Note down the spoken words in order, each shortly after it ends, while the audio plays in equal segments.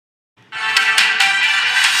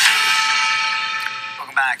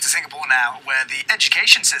back to Singapore now, where the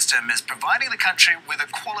education system is providing the country with a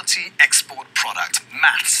quality export product,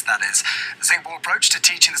 maths, that is. The Singapore approach to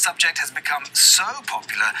teaching the subject has become so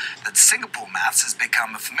popular that Singapore maths has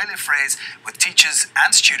become a familiar phrase with teachers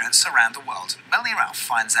and students around the world. Melanie Ralph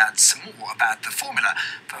finds out some more about the formula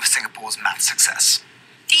for Singapore's maths success.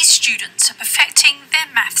 These students are perfecting their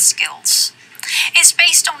math skills. It's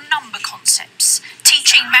based on number concepts,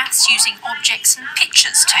 teaching maths using objects and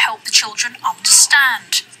pictures to help the children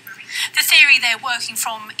understand. The theory they're working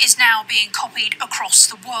from is now being copied across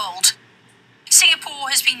the world. Singapore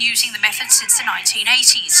has been using the method since the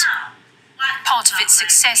 1980s. Part of its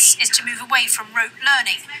success is to move away from rote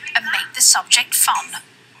learning and make the subject fun.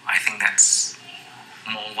 I think that's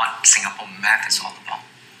more what Singapore math is all about.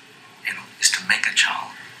 Is to make a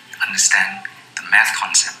child understand the math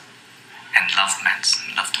concept and love maths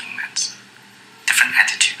and love doing maths. Different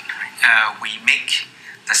attitude. Right? We make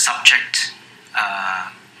the subject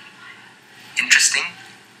interesting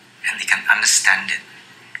and they can understand it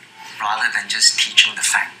rather than just teaching the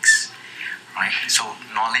facts. Right? So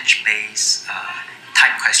knowledge-based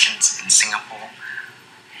type questions in Singapore,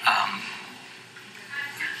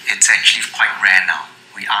 it's actually quite rare now.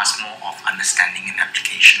 We ask more of understanding and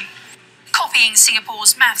application. Copying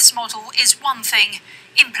Singapore's maths model is one thing,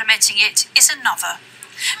 implementing it is another.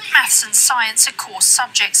 Maths and science are core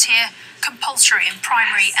subjects here, compulsory in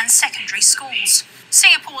primary and secondary schools.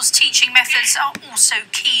 Singapore's teaching methods are also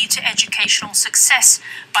key to educational success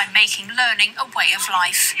by making learning a way of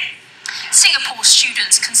life. Singapore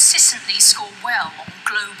students consistently score well on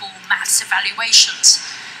global maths evaluations.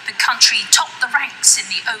 The country topped the ranks in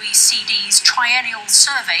the OECD's triennial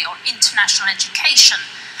survey on international education.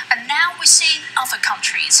 And now we're seeing other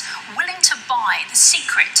countries willing to buy the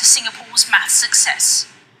secret to Singapore's math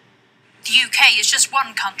success. The UK is just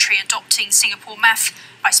one country adopting Singapore math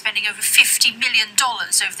by spending over $50 million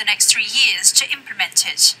over the next 3 years to implement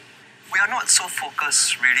it. We are not so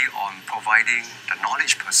focused really on providing the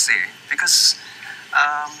knowledge per se, because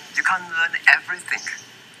you can't learn everything.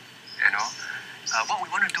 What we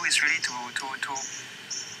want to do is really to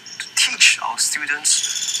teach our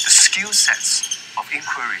students the skill sets of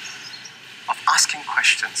inquiry, of asking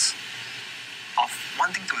questions, of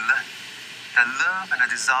wanting to learn, the love and the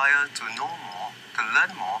desire to know more, to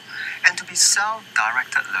learn more, and to be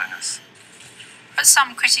self-directed learners. But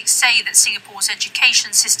some critics say that Singapore's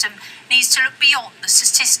education system needs to look beyond the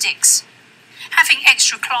statistics. Having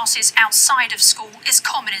extra classes outside of school is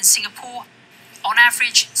common in Singapore. On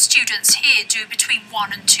average, students here do between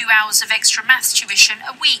 1 and 2 hours of extra maths tuition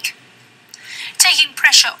a week. Taking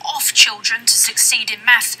pressure off children to succeed in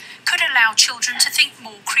math could allow children to think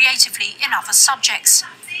more creatively in other subjects.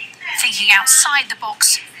 Thinking outside the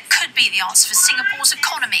box could be the answer for Singapore's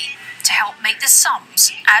economy to help make the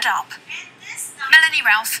sums add up. Melanie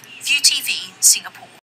Ralph, ViuTV, Singapore.